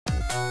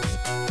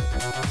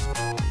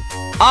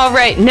All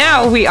right,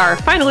 now we are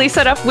finally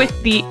set up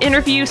with the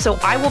interview, so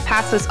I will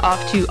pass this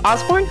off to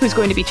Osborne, who's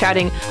going to be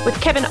chatting with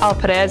Kevin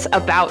Perez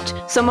about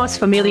Somos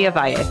Familia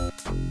Valle.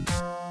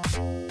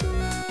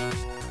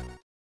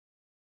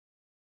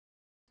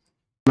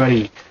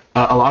 Everybody,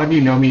 a lot of you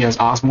know me as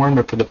Osborne,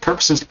 but for the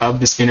purposes of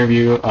this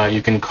interview,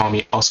 you can call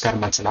me Oscar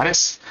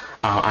Manzanares.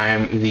 I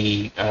am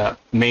the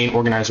main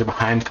organizer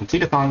behind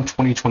Completithon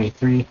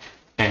 2023,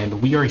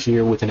 and we are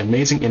here with an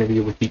amazing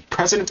interview with the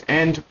president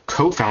and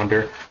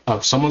co-founder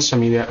of Somos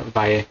Familia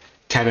Valle,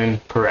 Kevin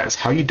Perez.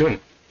 How are you doing?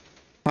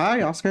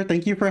 Hi, Oscar.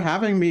 Thank you for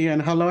having me. And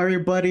hello,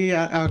 everybody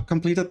at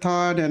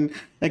Completithon. And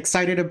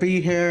excited to be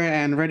here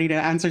and ready to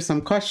answer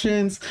some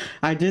questions.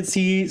 I did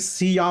see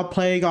y'all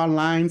playing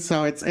online,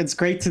 so it's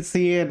great to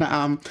see it.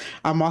 I'm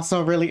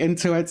also really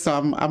into it,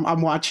 so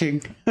I'm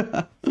watching.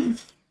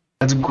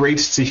 That's great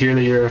to hear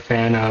that you're a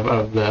fan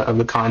of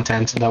the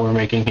content that we're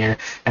making here,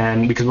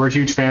 and because we're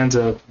huge fans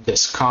of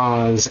this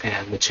cause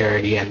and the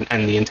charity and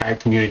the entire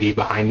community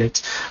behind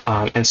it.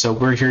 And so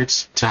we're here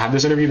to have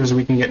this interview so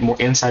we can get more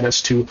insight as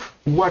to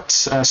what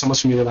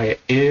Somos Familia Valle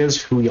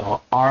is, who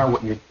y'all are,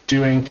 what you're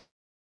doing,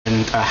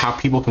 and how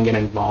people can get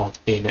involved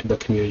in the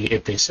community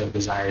if they so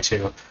desire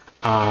to.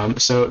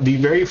 So the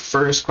very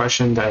first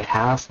question that I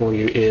have for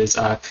you is,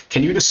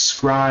 can you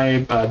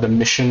describe the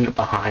mission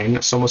behind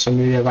Somos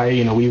Familia Valle?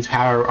 You know, we've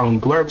had our own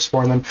blurbs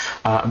for them,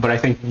 but I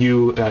think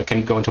you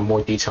can go into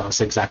more detail as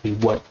to exactly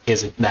what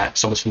is it that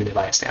Somos Familia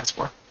Valle stands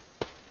for.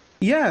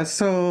 Yeah,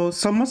 so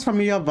Somos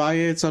Familia Valle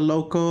is a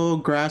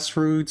local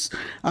grassroots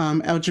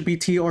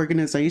LGBT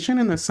organization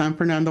in the San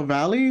Fernando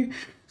Valley.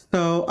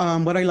 So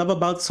what I love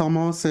about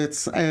Somos,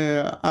 it's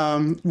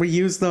we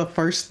use the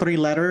first three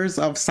letters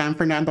of San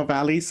Fernando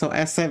Valley, so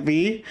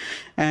SFV,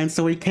 and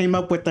so we came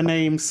up with the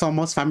name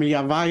Somos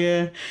Familia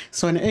Valle.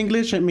 So in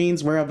English, it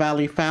means we're a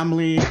Valley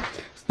family.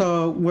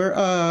 So we're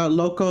a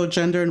local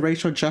gender and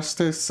racial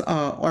justice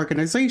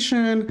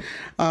organization.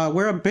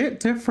 We're a bit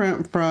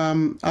different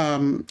from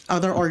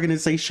other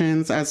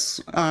organizations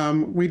as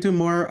we do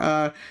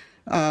more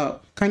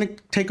kind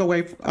of take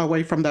away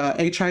from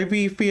the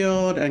HIV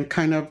field and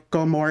kind of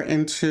go more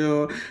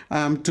into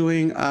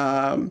doing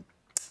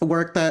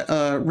work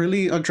that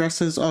really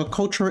addresses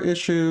cultural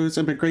issues,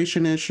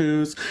 immigration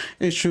issues,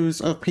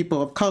 issues of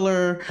people of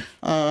color,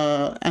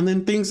 and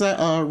then things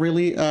that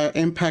really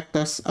impact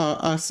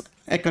us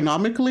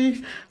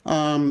economically,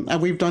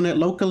 and we've done it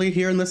locally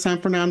here in the San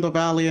Fernando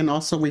Valley, and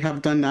also we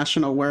have done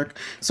national work.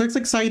 So it's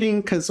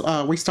exciting because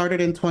we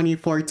started in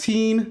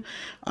 2014,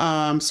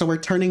 so we're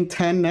turning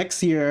 10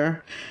 next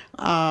year,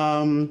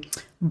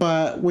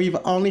 but we've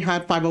only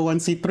had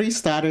 501c3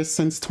 status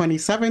since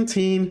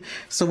 2017,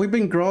 so we've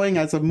been growing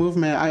as a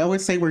movement. I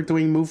always say we're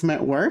doing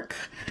movement work,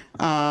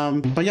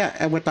 but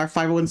yeah, with our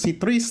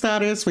 501c3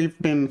 status, we've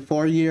been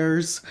 4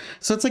 years,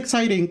 so it's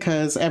exciting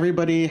because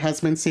everybody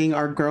has been seeing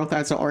our growth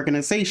as an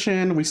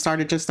organization. We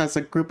started just as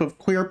a group of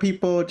queer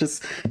people,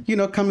 just, you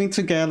know, coming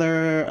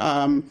together,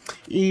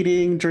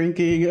 eating,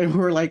 drinking, and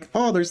we're like,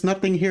 oh, there's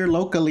nothing here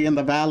locally in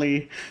the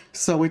Valley.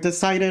 So we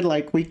decided,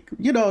 like, we,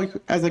 you know,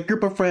 as a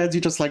group of friends,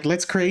 you just like,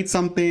 let's create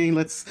something,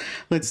 let's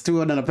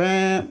do an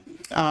event.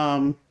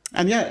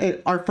 And yeah,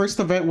 our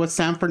first event was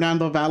San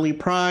Fernando Valley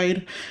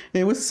Pride.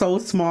 It was so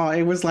small.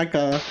 It was like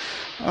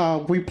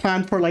we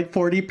planned for like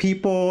 40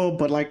 people,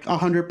 but like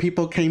 100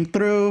 people came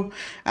through.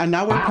 And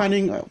now we're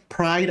planning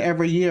Pride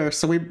every year.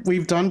 So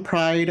we've done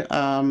Pride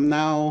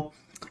now,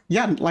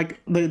 yeah, like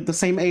the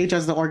same age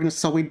as the organization.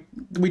 So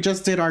we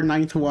just did our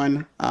 9th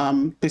one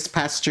this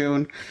past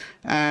June.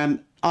 And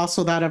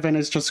also that event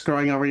is just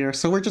growing every year.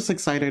 So we're just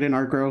excited in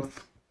our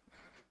growth.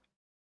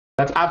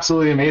 That's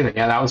absolutely amazing.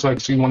 Yeah, that was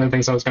actually one of the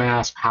things I was going to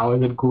ask. How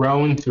has it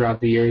grown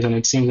throughout the years? And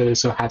it seems that it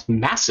still has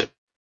massive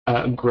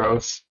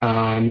growth.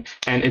 And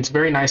it's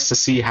very nice to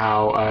see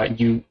how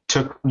you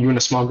and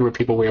a small group of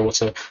people were able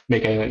to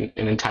make an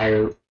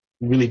entire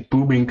really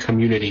booming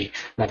community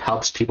that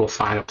helps people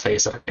find a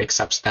place that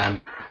accepts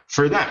them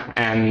for them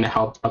and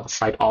help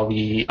fight all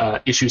the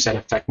issues that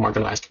affect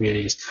marginalized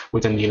communities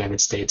within the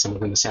United States and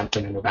within the San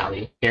Fernando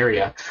Valley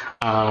area.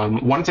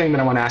 One thing that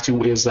I want to ask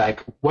you is,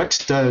 like,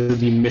 what does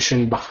the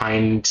mission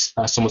behind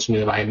Somos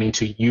Familia Valle mean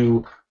to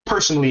you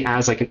personally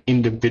as like an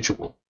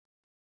individual?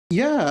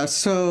 Yeah,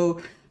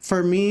 so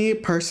for me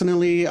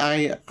personally,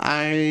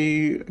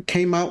 I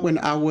came out when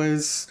I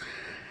was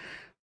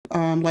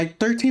like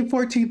 13,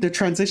 14, the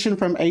transition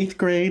from 8th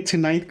grade to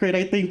 9th grade,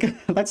 I think.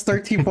 That's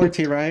 13,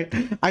 14, right?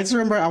 I just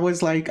remember I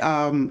was like,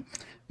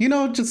 you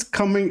know, just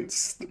coming,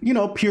 you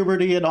know,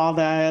 puberty and all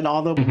that, and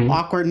all the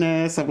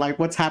awkwardness of like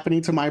what's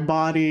happening to my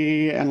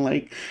body, and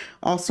like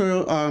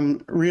also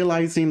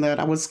realizing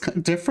that I was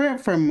different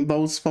from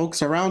those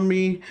folks around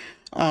me.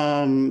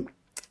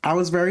 I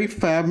was very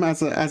femme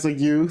as a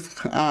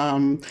youth,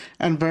 and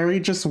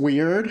very just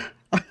weird.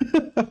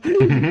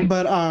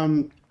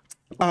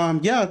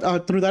 But yeah,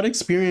 through that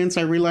experience,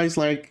 I realized,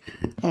 like,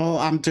 oh,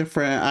 I'm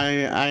different.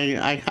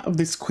 I have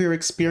this queer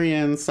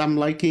experience. I'm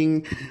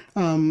liking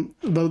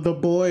the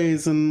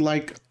boys, and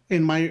like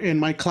in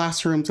my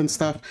classrooms and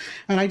stuff.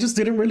 And I just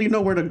didn't really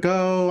know where to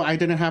go. I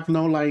didn't have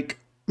no like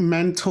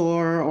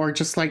mentor or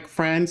just like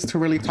friends to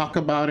really talk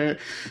about it.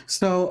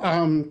 So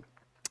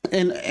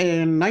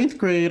in ninth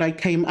grade, I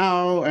came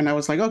out and I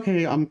was like,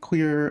 okay, I'm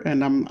queer,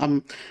 and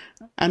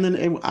and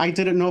then I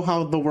didn't know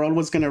how the world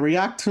was gonna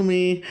react to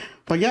me.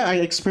 But yeah, I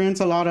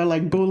experienced a lot of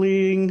like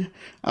bullying.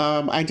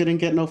 I didn't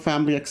get no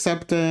family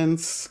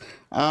acceptance.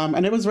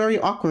 And it was very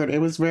awkward. It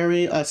was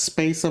very a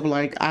space of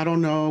like, I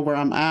don't know where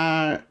I'm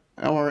at,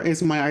 or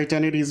is my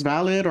identities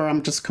valid, or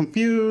I'm just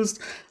confused.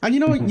 And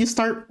you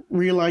start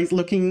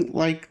looking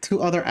like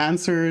to other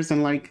answers,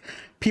 and like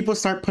people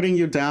start putting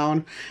you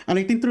down. And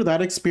I think through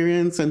that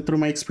experience and through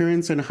my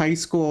experience in high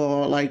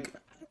school, like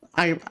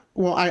I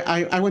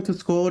went to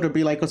school to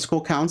be like a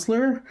school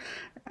counselor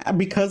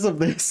because of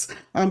this,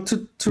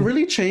 to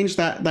really change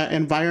that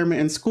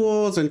environment in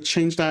schools and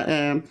change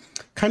that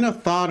kind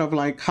of thought of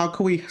like, how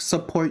can we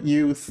support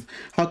youth?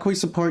 How can we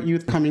support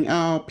youth coming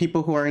out,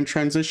 people who are in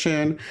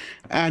transition?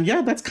 And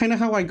yeah, that's kind of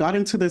how I got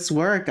into this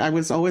work. I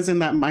was always in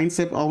that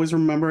mindset, always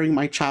remembering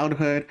my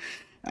childhood,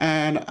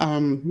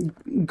 and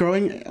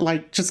growing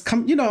like just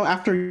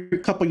after a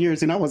couple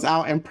years, I was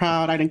out and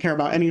proud. I didn't care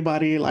about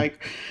anybody.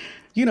 Like,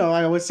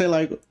 I always say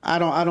like, I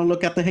don't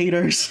look at the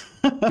haters.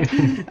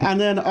 And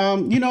then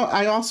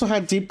I also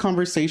had deep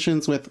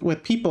conversations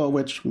with people,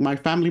 which my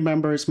family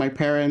members, my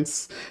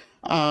parents,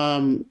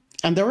 and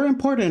they were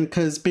important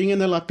because being in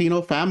the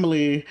Latino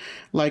family,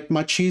 like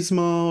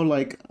machismo,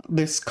 like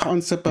this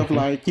concept of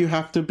like, you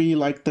have to be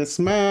like this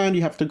man,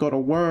 you have to go to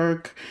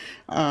work,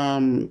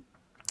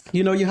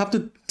 you have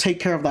to take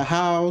care of the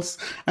house.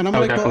 And I'm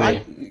like,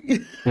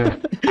 definitely. Yeah,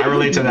 I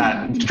relate to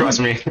that. Trust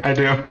me, I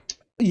do.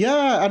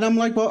 Yeah, and I'm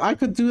like, well, I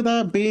could do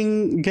that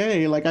being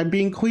gay, like I'm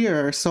being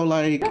queer. So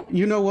like,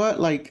 you know what?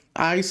 Like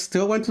I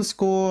still went to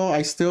school.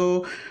 I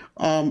still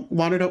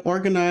wanted to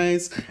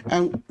organize.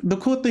 And the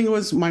cool thing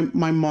was my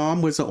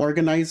mom was an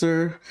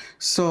organizer.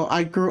 So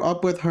I grew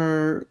up with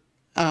her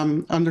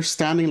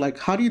understanding like,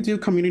 how do you do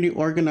community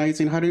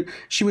organizing?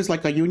 She was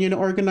like a union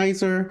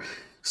organizer.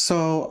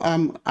 So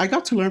I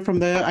got to learn from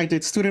there. I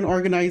did student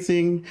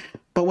organizing,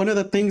 but one of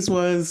the things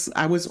was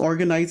I was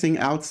organizing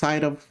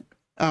outside of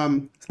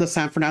the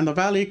San Fernando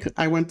Valley.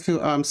 I went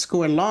to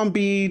school in Long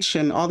Beach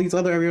and all these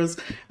other areas,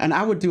 and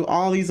I would do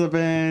all these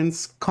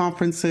events,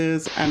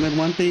 conferences. And then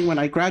one thing when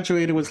I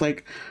graduated was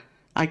like,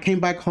 I came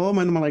back home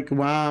and I'm like,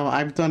 wow,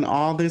 I've done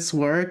all this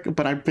work,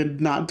 but I've been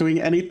not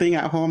doing anything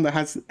at home that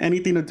has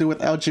anything to do with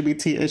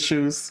LGBT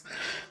issues.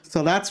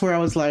 So that's where I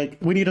was like,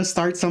 we need to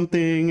start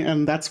something.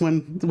 And that's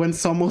when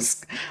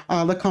Somos,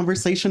 the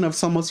conversation of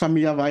Somos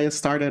Familia Valle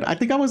started. I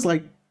think I was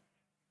like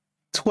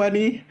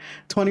 20,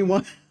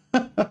 21.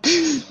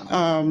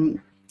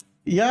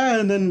 Yeah,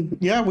 and then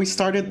we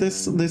started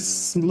this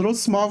little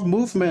small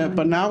movement,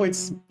 but now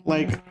it's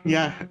like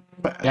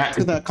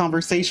to the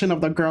conversation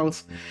of the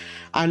growth.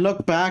 I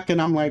look back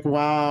and I'm like,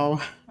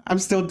 wow, I'm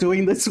still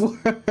doing this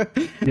work.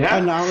 Yeah.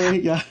 And now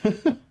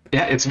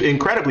Yeah, it's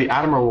incredibly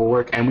admirable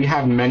work, and we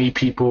have many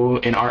people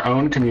in our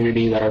own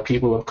community that are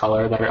people of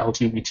color, that are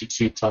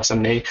LGBTQ plus,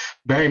 and they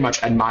very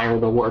much admire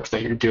the work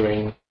that you're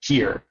doing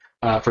here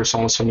for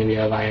Somos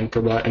Familia Valle,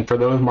 and for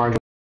those marginalized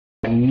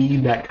that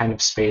need that kind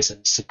of space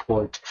and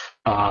support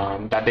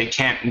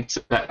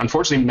that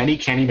unfortunately many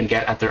can't even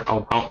get at their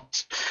own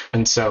homes.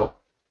 And so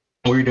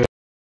we're doing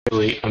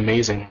really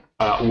amazing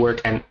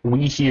work, and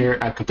we here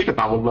at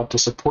Completithon would love to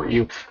support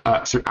you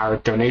through our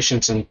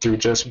donations and through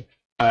just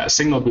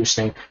signal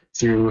boosting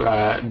through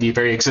the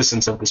very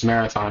existence of this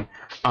marathon.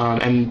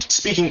 And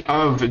speaking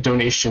of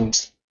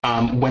donations,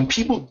 when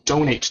people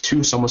donate to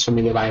Somos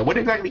Familia Valle, what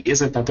exactly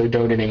is it that they're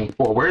donating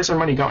for? Where is their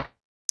money going?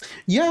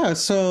 Yeah,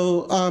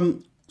 so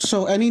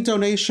any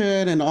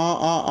donation and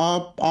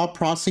all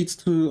proceeds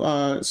to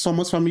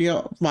Somos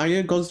Familia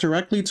Valle goes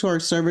directly to our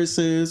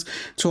services,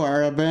 to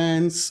our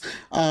events,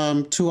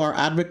 to our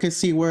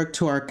advocacy work,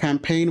 to our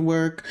campaign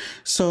work.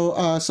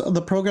 So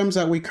the programs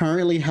that we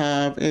currently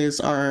have is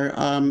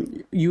our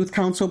Youth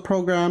Council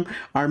program,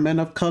 our Men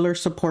of Color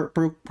Support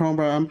Group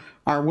program,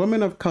 our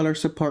Women of Color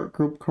Support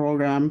Group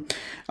program.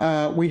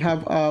 We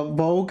have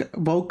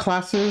Vogue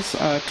classes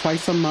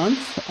twice a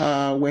month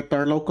with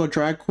our local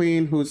drag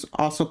queen, who's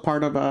also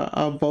part of a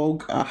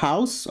Vogue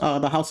house,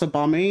 the House of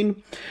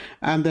Balmain.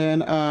 And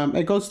then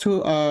it goes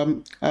to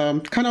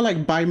kind of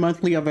like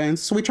bi-monthly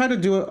events. So we try to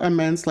do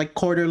events like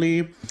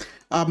quarterly.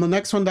 The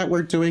next one that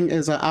we're doing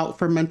is an Out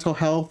for Mental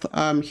Health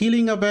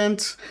healing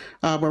event,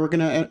 where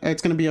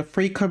it's gonna be a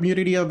free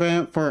community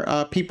event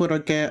for people to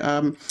get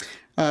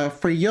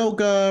free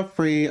yoga,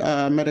 free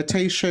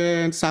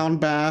meditation, sound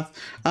bath.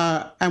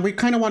 And we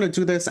kind of want to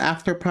do this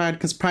after Pride,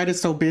 because Pride is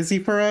so busy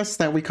for us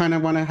that we kind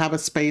of want to have a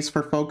space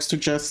for folks to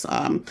just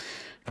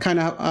kind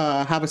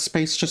of have a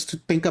space just to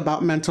think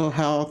about mental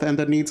health and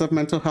the needs of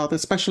mental health,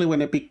 especially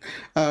when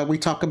we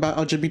talk about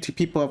LGBT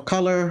people of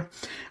color,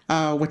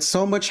 with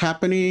so much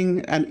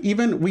happening. And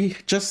even we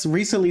just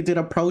recently did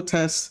a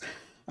protest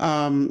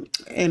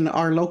in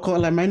our local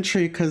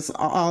elementary because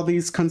all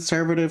these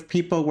conservative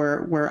people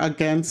were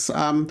against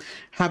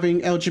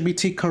having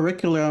LGBT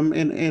curriculum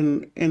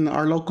in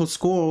our local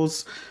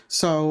schools.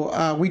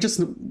 So we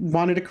just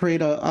wanted to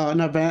create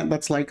an event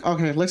that's like,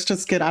 okay, let's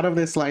just get out of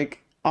this like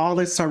all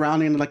this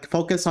surrounding, like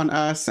focus on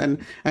us and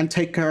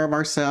take care of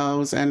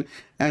ourselves and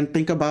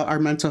think about our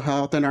mental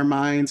health and our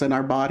minds and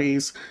our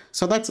bodies.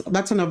 So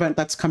that's an event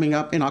that's coming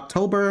up in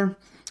October.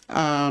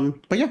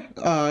 But yeah,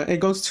 it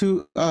goes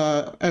to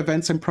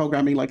events and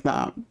programming like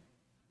that.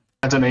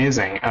 That's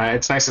amazing.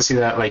 It's nice to see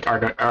that like our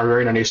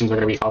very donations are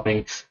going to be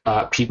helping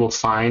people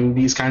find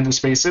these kinds of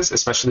spaces,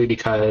 especially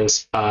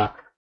because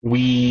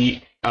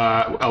we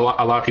a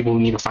lot of people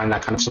need to find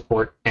that kind of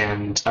support,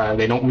 and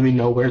they don't really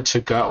know where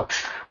to go.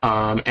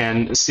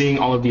 And seeing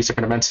all of these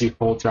different events you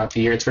hold throughout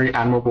the year, it's very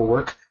admirable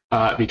work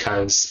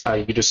because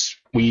it's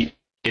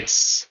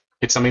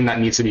something that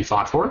needs to be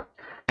fought for,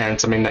 and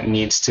something that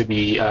needs to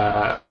be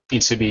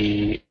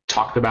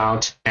talked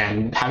about.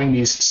 And having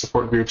these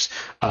support groups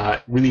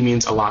really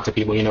means a lot to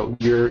people. You know,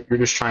 you're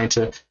just trying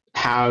to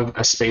have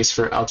a space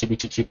for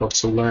LGBTQ people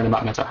to learn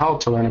about mental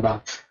health, to learn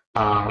about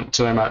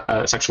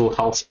sexual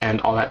health and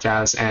all that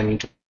jazz.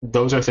 And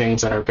those are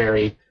things that are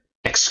very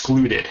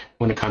excluded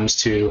when it comes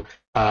to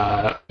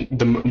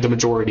the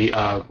majority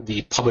of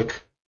the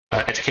public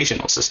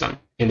educational system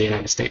in the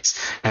United States.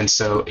 And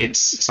so it's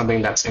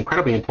something that's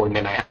incredibly important,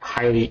 and I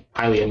highly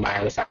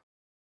admire the fact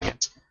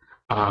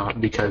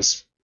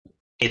because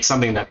it's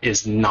something that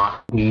is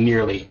not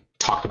nearly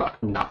talked about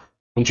enough.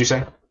 Wouldn't you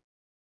say?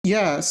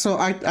 Yeah, so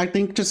I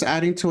think just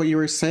adding to what you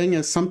were saying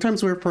is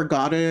sometimes we're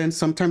forgotten,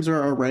 sometimes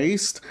we're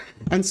erased,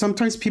 and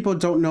sometimes people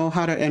don't know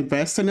how to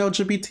invest in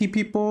LGBT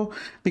people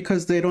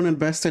because they don't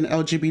invest in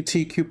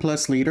LGBTQ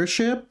plus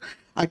leadership.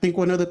 I think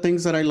one of the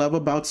things that I love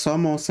about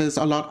Somos is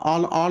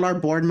all our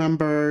board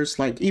members,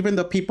 like even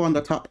the people on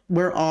the top,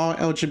 we're all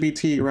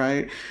LGBT,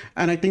 right?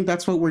 And I think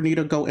that's what we need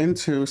to go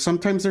into.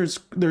 Sometimes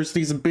there's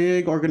these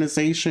big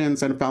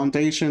organizations and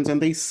foundations, and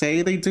they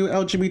say they do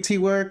LGBT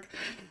work,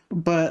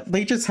 but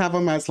they just have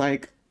them as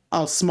like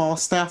a small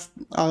staff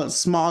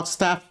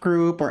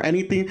group or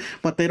anything,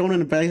 but they don't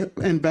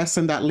invest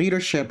in that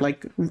leadership.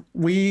 Like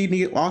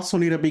we also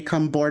need to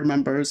become board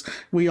members.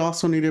 We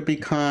also need to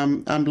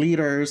become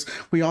leaders.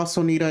 We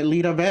also need to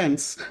lead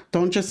events.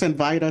 Don't just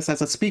invite us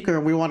as a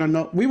speaker. We want to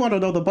know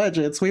the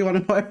budgets. We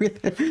want to know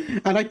everything.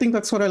 And I think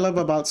that's what I love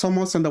about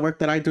Somos and the work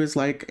that I do is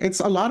like,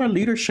 it's a lot of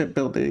leadership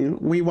building.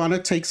 We want to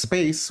take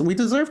space. We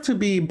deserve to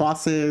be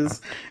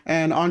bosses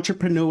and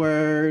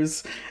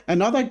entrepreneurs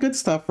and all that good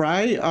stuff,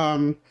 right?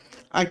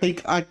 I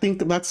think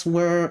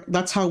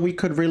that's how we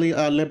could really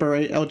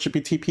liberate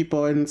LGBT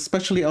people, and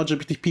especially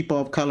LGBT people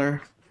of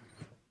color.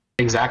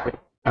 Exactly.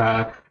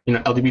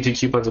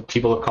 LGBTQ plus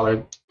people of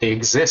color, they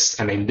exist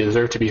and they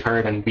deserve to be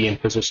heard and be in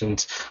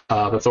positions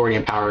of authority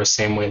and power,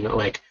 same way that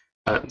like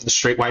the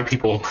straight white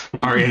people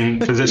are in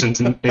positions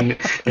in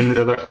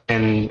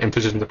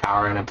positions of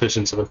power and in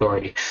positions of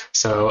authority.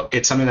 So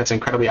it's something that's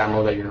incredibly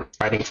admirable that you're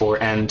fighting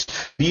for. And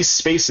these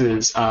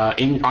spaces on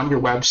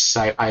your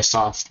website, I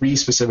saw 3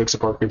 specific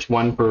support groups: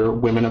 one for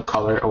women of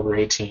color over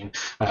 18,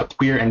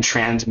 queer and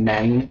trans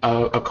men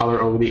of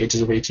color over the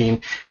ages of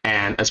 18,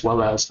 and as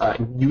well as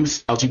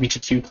youth,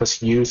 LGBTQ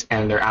plus youth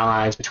and their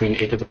allies between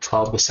the ages of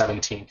 12 to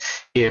 17.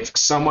 If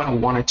someone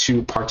wanted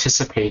to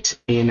participate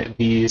in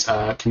these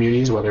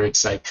communities, whether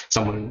it's like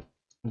someone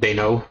they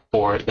know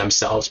or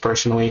themselves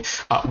personally,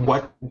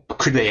 what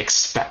could they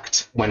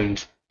expect when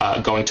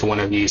going to one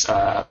of these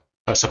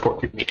support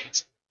group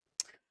meetings?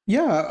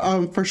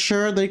 Yeah, for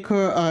sure they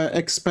could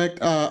expect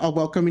a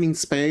welcoming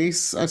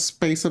space, a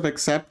space of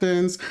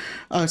acceptance,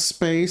 a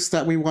space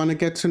that we want to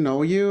get to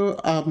know you.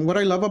 What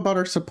I love about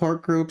our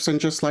support groups and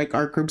just like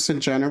our groups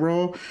in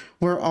general,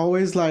 we're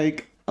always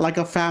like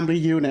a family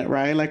unit,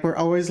 right? Like we're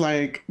always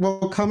like,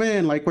 well, come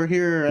in, like we're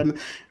here. And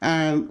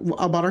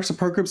about our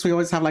support groups, we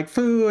always have like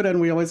food,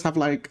 and we always have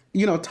like,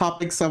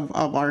 topics of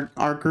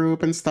our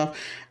group and stuff.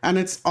 And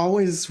it's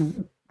always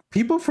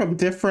people from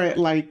different,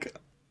 like,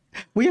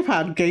 we have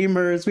had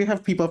gamers, we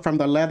have people from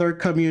the leather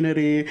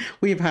community,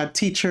 we've had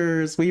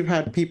teachers, we've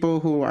had people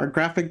who are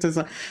graphic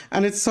design,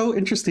 and it's so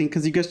interesting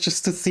because you get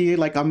just to see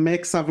like a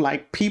mix of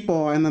like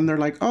people, and then they're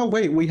like, oh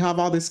wait, we have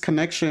all this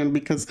connection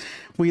because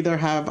we either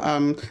have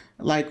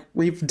like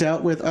we've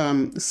dealt with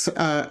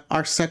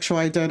our sexual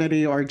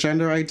identity or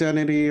gender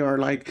identity, or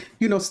like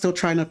still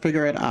trying to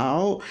figure it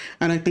out.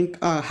 And I think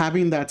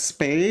having that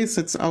space,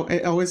 it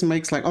always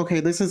makes like, okay,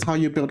 this is how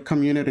you build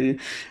community.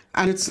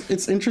 And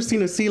it's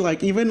interesting to see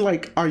like even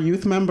like our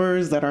youth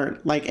members that are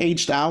like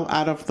aged out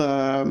of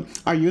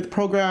our youth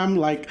program,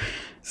 like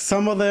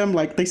some of them,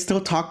 like they still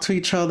talk to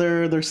each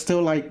other, they're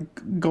still like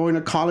going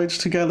to college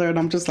together, and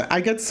I'm just like, I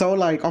get so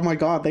like, oh my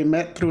god, they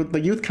met through the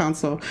youth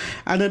council.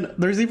 And then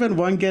there's even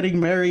one getting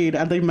married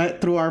and they met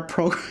through our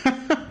program.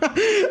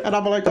 And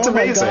I'm like, that's oh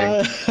amazing.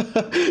 My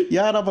god.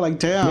 Yeah, and I'm like,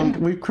 damn,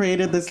 we've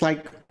created this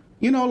like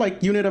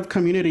like unit of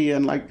community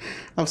and like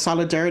of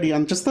solidarity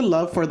and just the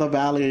love for the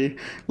valley,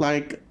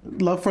 like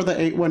love for the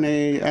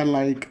 818, and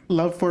like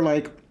love for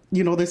like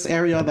this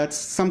area that's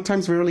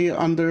sometimes really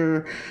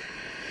under,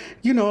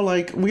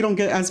 like we don't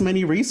get as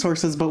many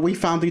resources, but we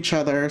found each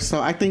other.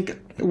 So I think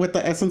with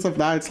the essence of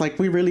that, it's like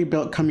we really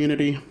built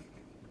community.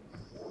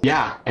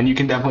 Yeah, and you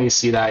can definitely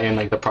see that in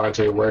like the products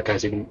of your work,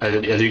 as you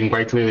can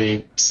quite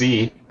clearly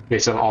see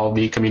based on all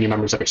the community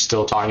members that are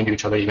still talking to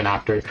each other even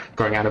after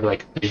growing out of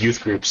like the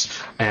youth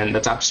groups, and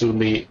that's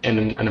absolutely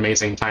an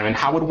amazing time. And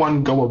how would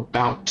one go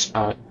about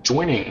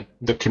joining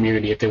the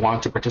community if they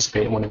want to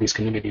participate in one of these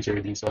communities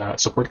or these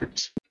support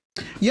groups?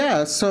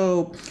 Yeah,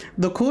 so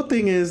the cool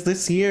thing is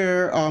this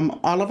year,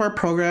 all of our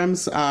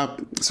programs,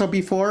 so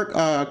before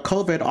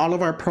COVID, all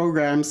of our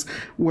programs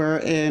were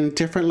in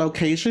different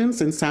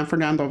locations in San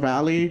Fernando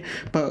Valley,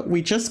 but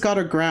we just got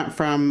a grant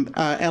from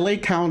LA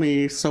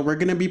County, so we're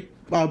going to be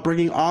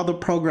bringing all the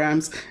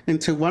programs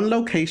into one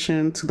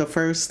location to the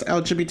first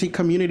LGBT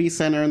community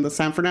center in the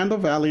San Fernando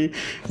Valley,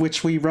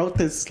 which we wrote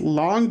this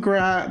long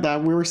grant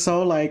that we were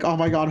so like, oh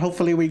my God,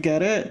 hopefully we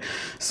get it.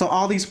 So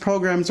all these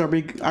programs are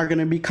going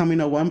to be coming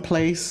to one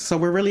place. So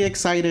we're really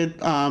excited.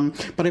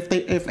 But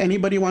if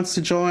anybody wants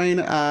to join,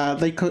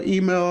 they could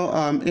email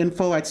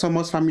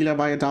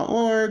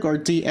info@somosfamiliavaya.org or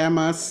DM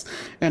us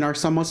in our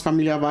Somos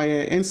Familia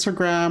Vaya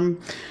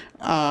Instagram.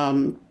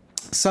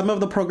 Some of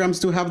the programs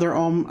do have their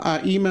own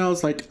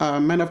emails, like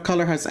Men of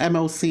Color has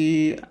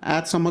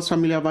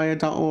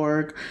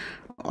MLC@somosfamiliavaya.org,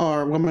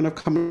 or Women of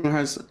Color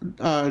has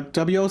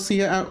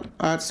WOC at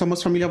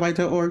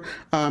somosfamiliavaya.org.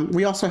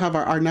 We also have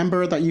our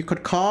number that you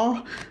could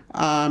call,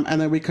 and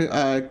then we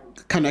could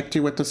connect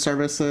you with the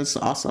services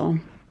also.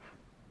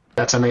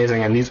 That's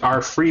amazing. And these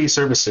are free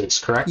services,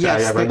 correct?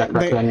 Yes, I read that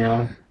correctly on your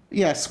own.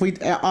 Yes,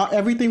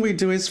 everything we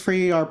do is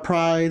free. Our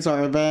prides,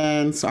 our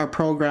events, our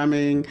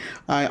programming,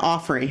 all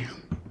free.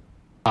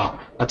 Oh,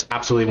 that's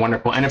absolutely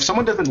wonderful. And if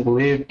someone doesn't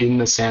live in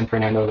the San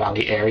Fernando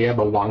Valley area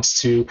but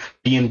wants to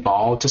be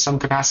involved to some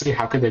capacity,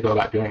 how could they go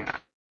about doing that?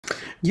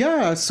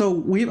 Yeah, so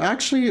we've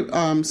actually,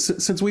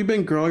 since we've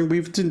been growing,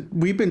 we've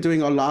been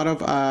doing a lot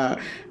of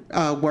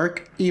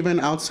work even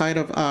outside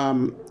of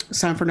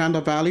San Fernando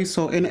Valley.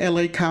 So in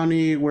LA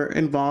County, we're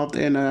involved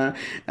in a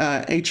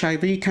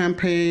HIV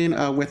campaign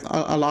with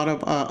a lot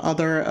of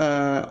other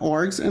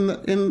orgs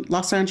in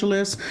Los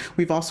Angeles.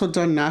 We've also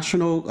done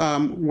national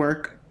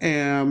work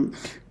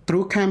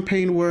through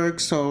campaign work.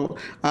 So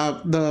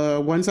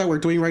the ones that we're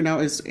doing right now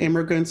is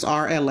Immigrants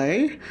Are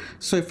LA.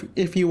 So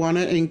if you want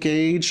to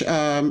engage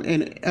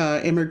in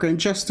immigrant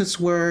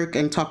justice work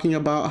and talking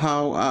about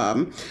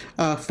how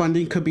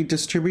funding could be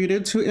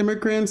distributed to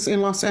immigrants in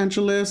Los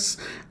Angeles,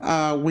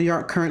 we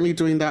are currently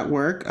doing that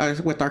work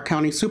with our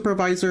county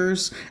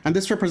supervisors, and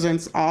this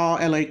represents all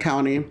LA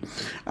County.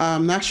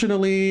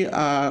 Nationally,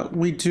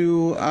 we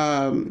do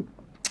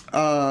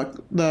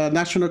the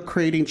National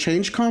Creating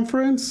Change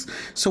Conference.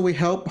 So we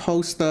help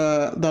host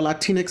the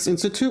Latinx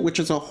Institute, which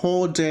is a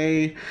whole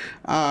day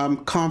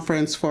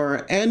conference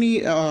for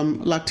any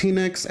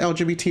Latinx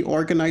LGBT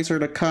organizer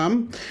to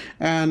come.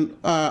 And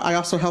I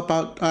also help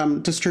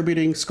out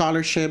distributing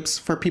scholarships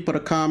for people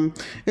to come.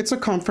 It's a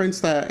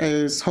conference that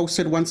is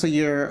hosted once a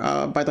year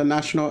by the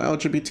National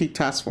LGBT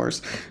Task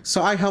Force.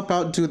 So I help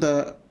out do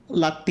the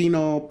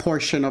Latino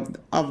portion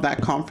of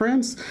that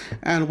conference,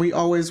 and we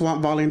always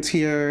want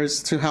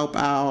volunteers to help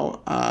out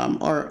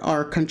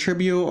or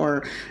contribute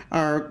or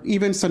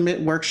even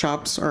submit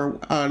workshops or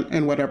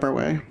in whatever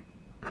way.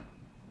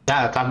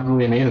 Yeah, that's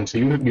absolutely amazing. So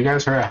you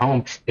guys are at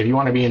home. If you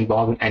want to be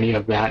involved in any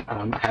of that,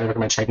 I highly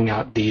recommend checking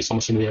out the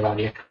Somos Familia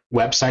Vaya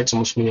website,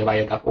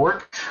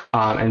 somosfamiliavaya.org,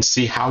 and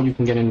see how you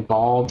can get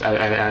involved.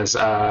 As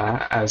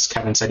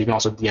Kevin said, you can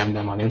also DM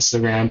them on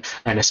Instagram,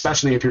 and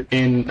especially if you're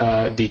in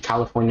the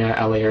California,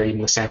 LA, or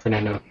even the San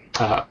Fernando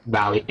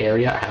Valley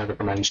area, I highly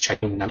recommend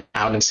checking them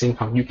out and seeing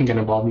how you can get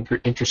involved if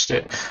you're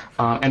interested.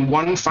 And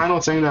one final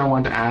thing that I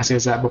wanted to ask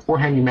is that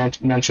beforehand you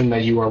mentioned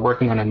that you are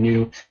working on a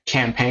new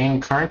campaign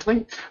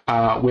currently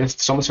with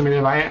Somos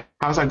Familia Vaya.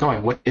 How's that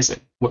going? What is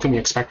it? What can we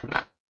expect from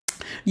that?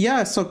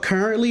 Yeah, so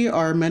currently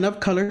our Men of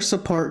Color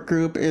support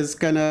group is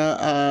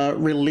gonna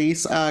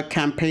release a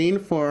campaign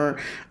for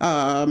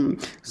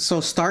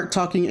so start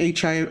talking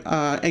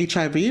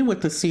HIV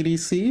with the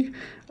CDC.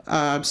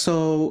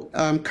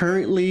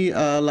 Currently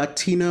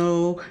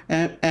Latino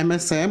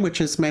MSM,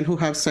 which is men who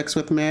have sex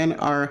with men,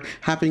 are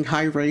having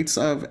high rates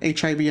of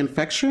HIV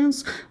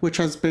infections, which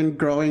has been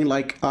growing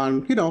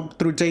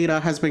through data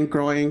has been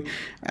growing.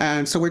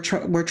 And so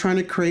we're trying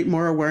to create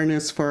more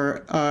awareness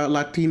for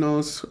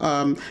Latinos,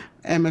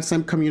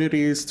 MSM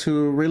communities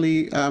to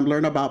really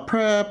learn about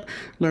PrEP,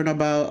 learn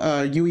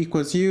about U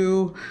equals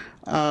U,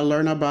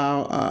 learn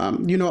about,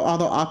 all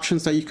the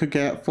options that you could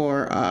get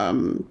for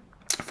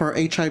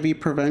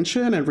HIV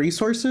prevention and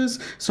resources.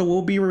 So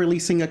we'll be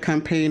releasing a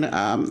campaign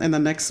in the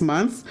next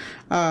month,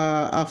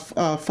 kind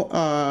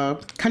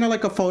of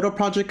like a photo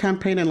project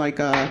campaign and like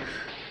a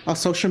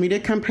social media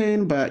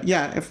campaign. But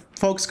yeah, if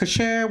folks could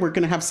share, we're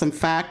going to have some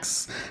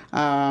facts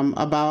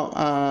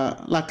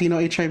about Latino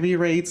HIV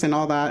rates and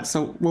all that.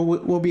 So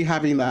we'll be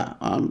having that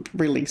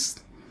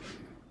released.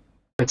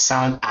 It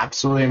sounds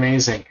absolutely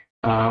amazing.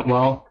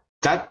 Well,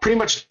 that pretty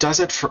much does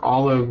it for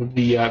all of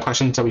the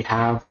questions that we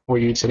have for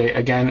you today.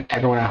 Again,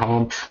 everyone at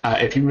home,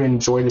 if you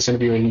enjoyed this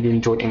interview and you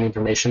enjoyed any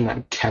information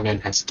that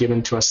Kevin has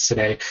given to us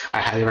today, I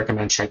highly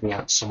recommend checking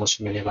out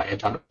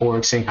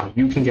somosfamiliavalle.org, seeing how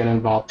you can get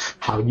involved,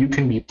 how you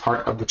can be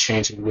part of the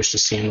change that you wish to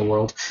see in the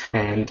world,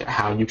 and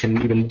how you can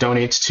even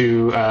donate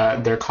to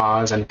their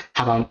cause and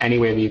help out in any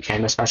way that you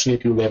can, especially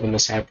if you live in the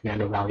San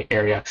Fernando Valley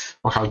area,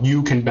 or how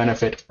you can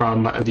benefit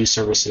from these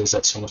services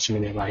that Somos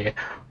Familia Valle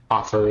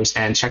offers.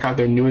 And check out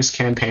their newest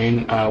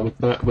campaign with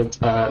the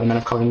Men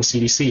of Color in the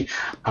CDC.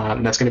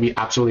 That's going to be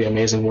absolutely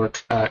amazing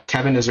work.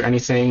 Kevin, is there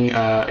anything,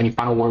 any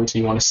final words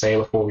you want to say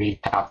before we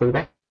head out for the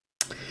day?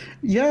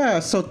 Yeah,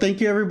 so thank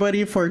you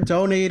everybody for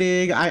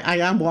donating. I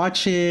am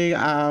watching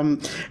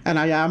and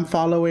I am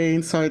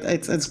following, so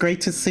it's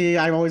great to see.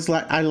 I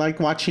like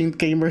watching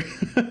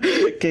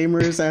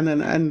gamers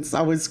and it's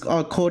always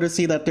cool to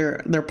see that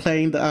they're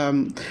playing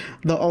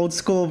the old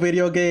school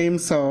video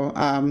games. So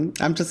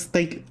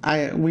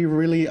we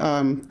really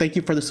thank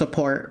you for the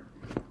support.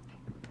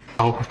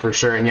 Oh, for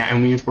sure. And yeah,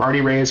 and we've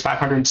already raised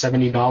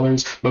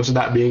 $570, most of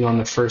that being on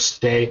the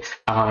first day.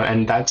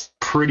 And that's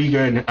pretty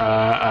good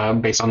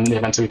based on the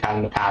events that we've had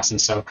in the past. And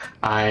so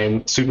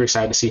I'm super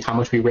excited to see how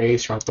much we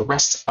raise throughout the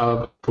rest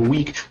of the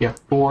week. We have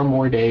 4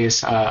 more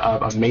days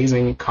of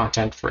amazing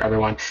content for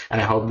everyone. And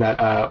I hope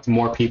that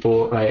more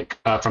people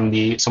from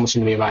the Somos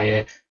Familia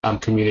Valle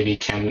community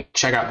can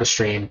check out the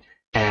stream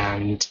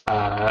and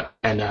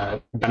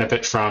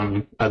benefit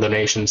from the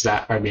donations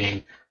that are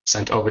being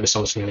sent over to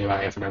Somos Familia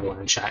Valle from everyone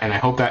in chat. And I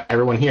hope that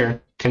everyone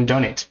here can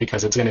donate,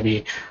 because it's going to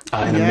be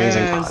an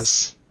amazing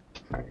cause.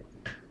 All right.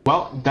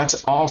 Well,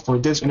 that's all for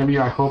this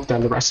interview. I hope that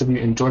the rest of you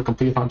enjoy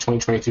Completithon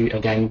 2023.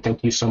 Again,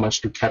 thank you so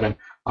much to Kevin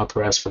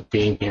Perez for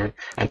being here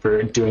and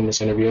for doing this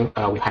interview.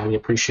 We highly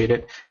appreciate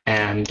it.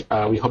 And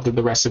we hope that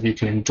the rest of you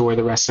can enjoy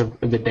the rest of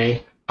the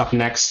day. Up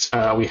next,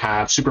 we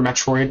have Super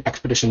Metroid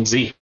Expedition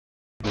Z.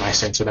 Nice,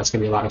 so that's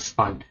going to be a lot of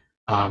fun.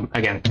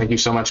 Again, thank you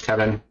so much,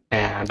 Kevin.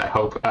 And I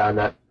hope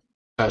that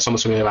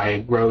Somos Familia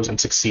Valle grows and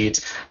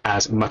succeeds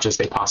as much as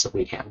they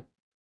possibly can.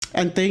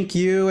 And thank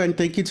you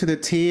to the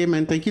team,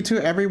 and thank you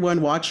to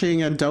everyone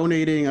watching and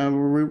donating.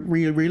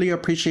 We really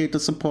appreciate the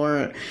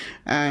support,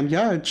 and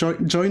yeah,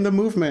 join the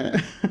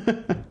movement.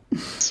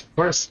 Of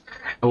course.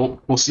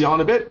 We'll see y'all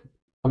in a bit.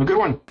 Have a good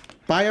one.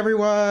 Bye,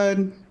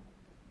 everyone.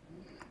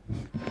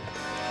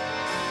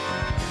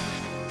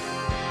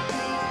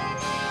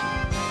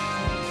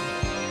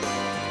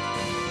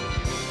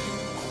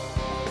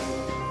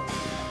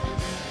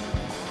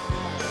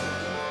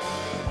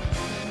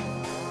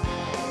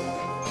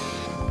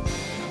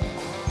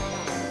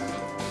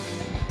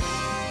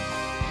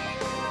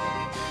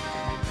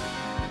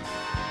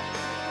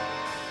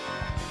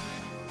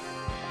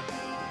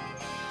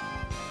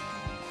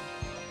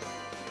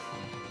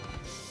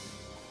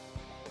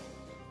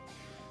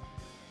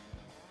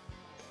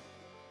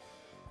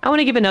 I want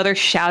to give another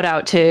shout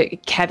out to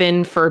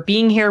Kevin for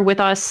being here with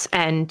us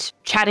and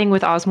chatting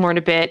with Osborne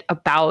a bit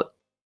about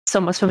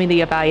Somos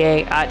Familia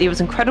Valle. It was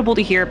incredible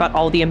to hear about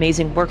all the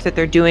amazing work that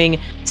they're doing,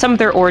 some of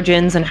their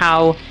origins, and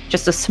how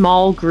just a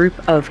small group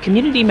of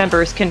community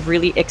members can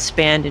really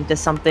expand into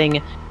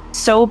something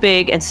so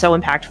big and so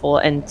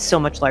impactful and so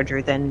much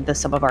larger than the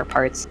sum of our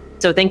parts.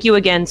 So thank you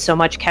again so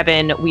much,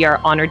 Kevin. We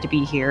are honored to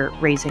be here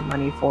raising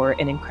money for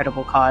an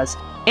incredible cause.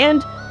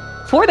 And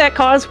for that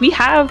cause, we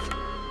have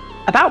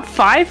about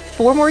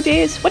 4 more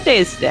days. What day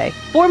is today?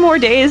 4 more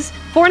days,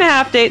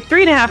 4.5 days,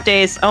 3.5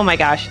 days. Oh my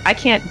gosh, I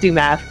can't do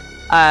math.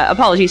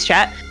 Apologies,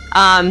 chat.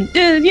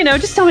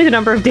 Just tell me the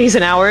number of days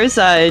and hours.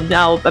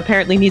 I'll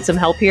apparently need some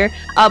help here.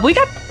 We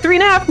got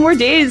 3.5 more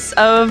days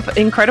of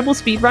incredible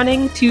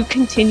speedrunning to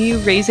continue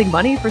raising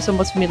money for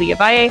Somos Familia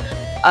Valle.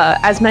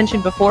 As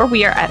mentioned before,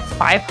 we are at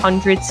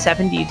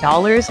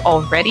 $570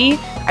 already.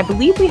 I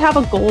believe we have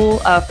a goal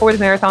for the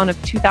marathon of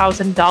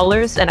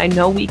 $2,000, and I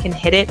know we can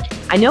hit it.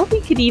 I know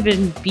we could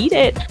even beat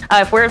it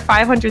if we're at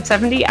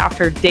 570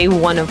 after day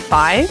 1 of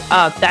 5.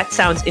 That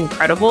sounds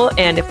incredible,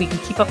 and if we can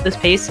keep up this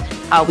pace,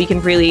 we can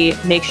really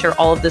make sure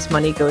all of this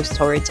money goes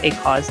towards a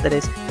cause that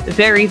is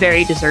very,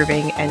 very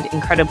deserving and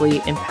incredibly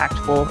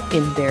impactful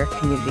in their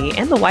community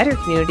and the wider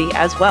community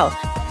as well.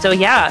 So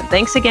yeah,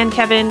 thanks again,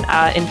 Kevin.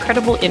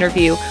 Incredible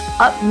interview.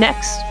 Up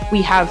next,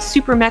 we have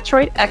Super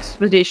Metroid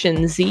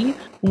Expedition Z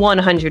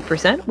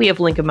 100%. We have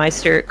Lincoln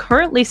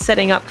currently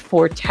setting up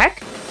for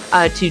tech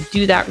to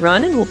do that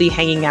run, and we'll be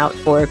hanging out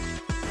for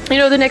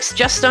the next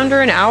just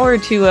under an hour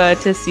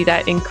to see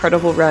that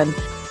incredible run.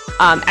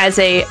 As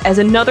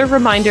another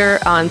reminder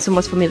on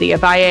Somos Familia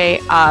Valle,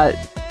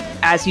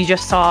 as you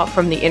just saw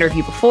from the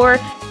interview before,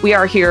 we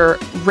are here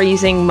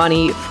raising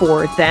money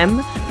for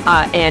them,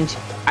 and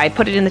I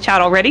put it in the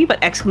chat already, but !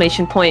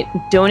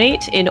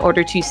 donate in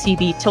order to see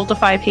the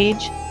Tiltify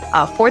page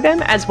for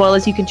them, as well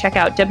as you can check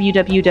out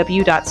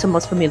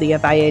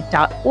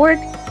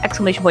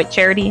www.somosfamiliavalle.org, !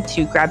 charity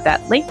to grab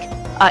that link.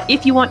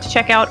 If you want to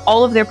check out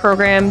all of their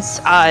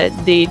programs,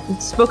 they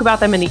spoke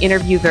about them in the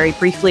interview very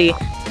briefly.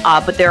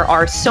 But there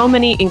are so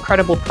many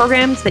incredible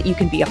programs that you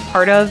can be a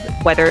part of,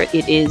 whether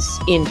it is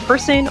in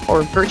person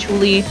or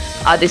virtually.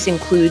 This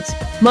includes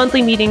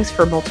monthly meetings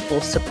for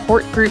multiple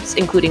support groups,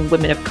 including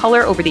women of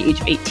color over the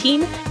age of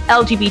 18,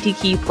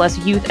 LGBTQ plus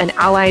youth and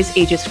allies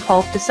ages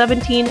 12 to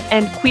 17,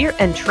 and queer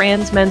and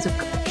trans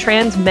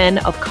men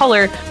of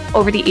color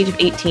over the age of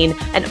 18.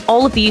 And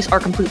all of these are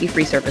completely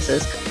free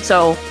services.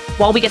 So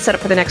while we get set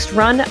up for the next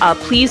run,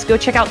 please go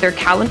check out their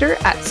calendar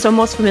at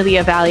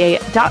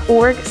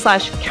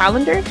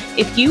somosfamiliavalle.org/calendar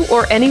if you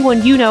or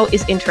anyone you know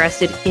is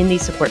interested in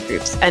these support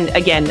groups. And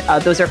again,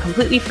 those are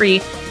completely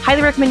free.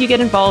 Highly recommend you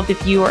get involved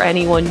if you or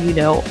anyone you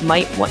know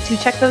might want to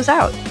check those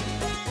out.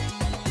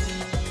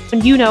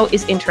 And you know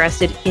is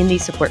interested in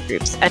these support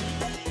groups. And